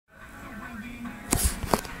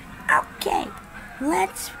Okay,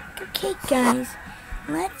 okay guys,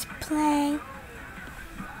 let's play.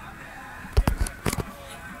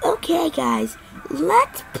 Okay guys,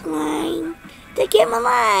 let's play the game of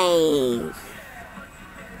life.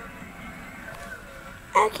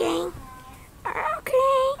 Okay,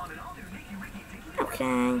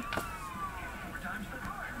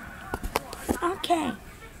 okay.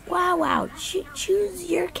 Wow,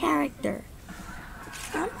 choose your character.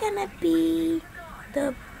 I'm gonna be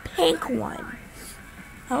the pink one.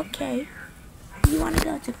 Okay. You want to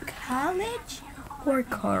go to college or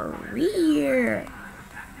career?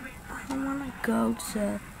 I want to go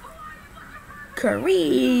to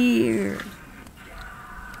career.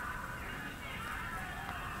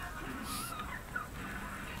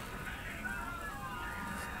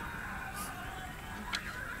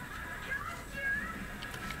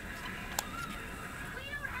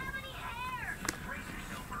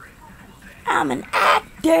 I'm an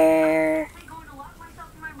actor.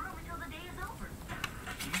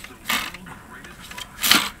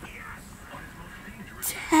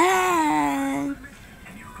 10.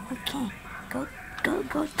 Okay, go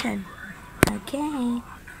 10. Okay.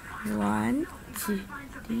 1, 2,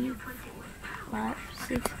 3, 4, 5,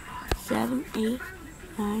 6, 7, 8,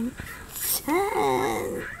 9,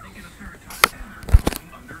 10.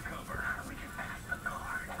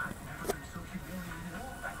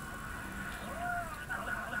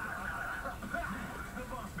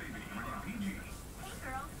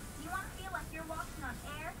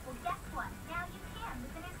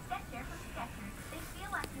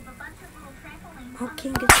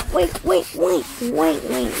 Okay, wait.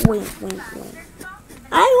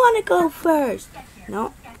 I want to go first.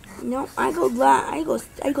 No, I go last.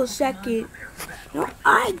 I go second. No,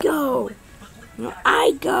 I go. No,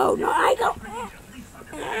 I go. No.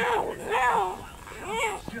 No.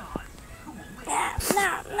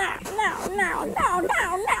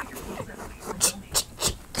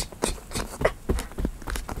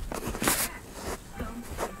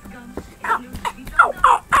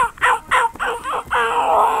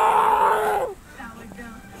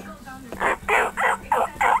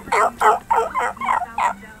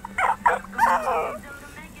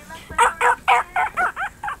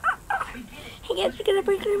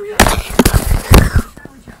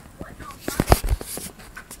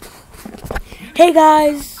 Hey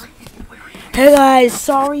guys,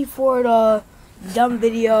 sorry for the dumb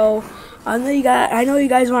video. I know you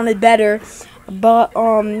guys wanted better, but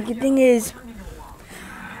the thing is,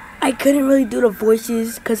 I couldn't really do the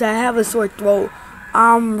voices because I have a sore throat.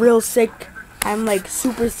 I'm real sick. I'm like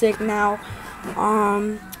super sick now.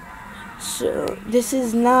 So this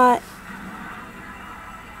is not.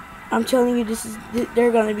 I'm telling you, there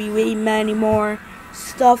are gonna be way many more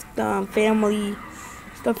stuffed family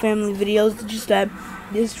videos. Just that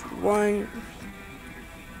this one.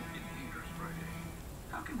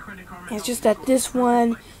 It's just that this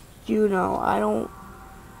one, I didn't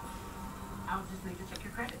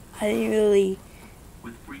really.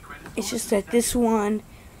 It's just that this one,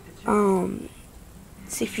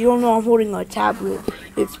 if you don't know, I'm holding a tablet.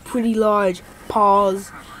 It's pretty large.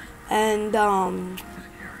 Pause, and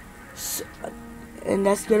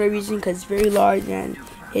that's the other reason, because it's very large and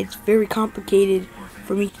it's very complicated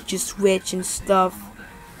for me to just switch and stuff.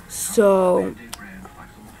 So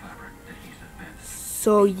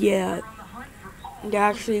yeah, there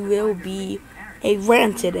actually will be a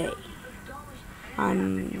rant today.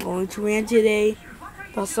 I'm going to rant today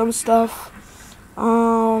about some stuff.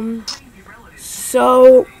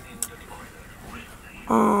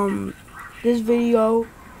 This video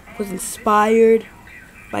was inspired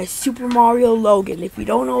by Super Mario Logan. If you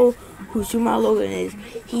don't know who Super Mario Logan is,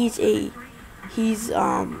 he's a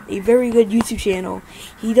very good YouTube channel.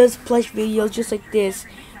 He does plush videos just like this,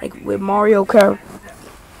 like with Mario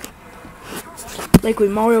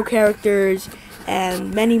characters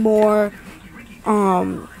and many more.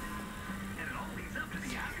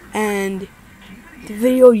 And the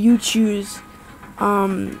video you choose,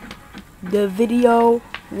 the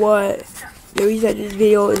reason I did this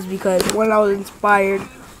video is because, one, I was inspired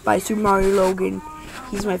by Super Mario Logan.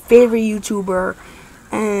 He's my favorite YouTuber,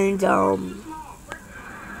 and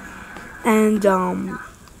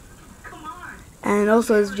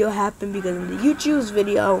also this video happened because in the YouTube's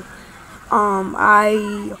video,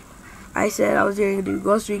 I said I was going to do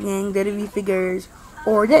Ghost Recon, WWE figures,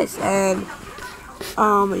 or this, and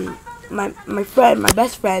my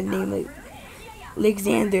best friend named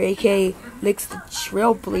Alexander, aka Licks the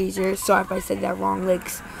Trailblazer. Sorry if I said that wrong,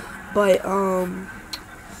 Licks. But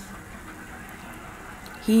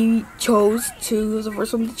he was the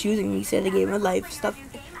first one to choose, and he said the game of life stuff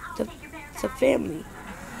family.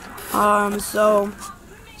 So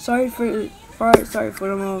sorry for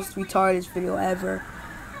the most retarded video ever.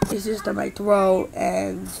 It's just on my throat,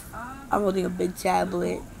 and I'm holding a big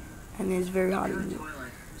tablet, and it's very hot in here.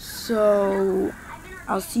 So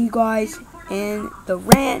I'll see you guys in the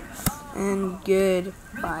rant, and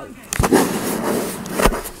goodbye.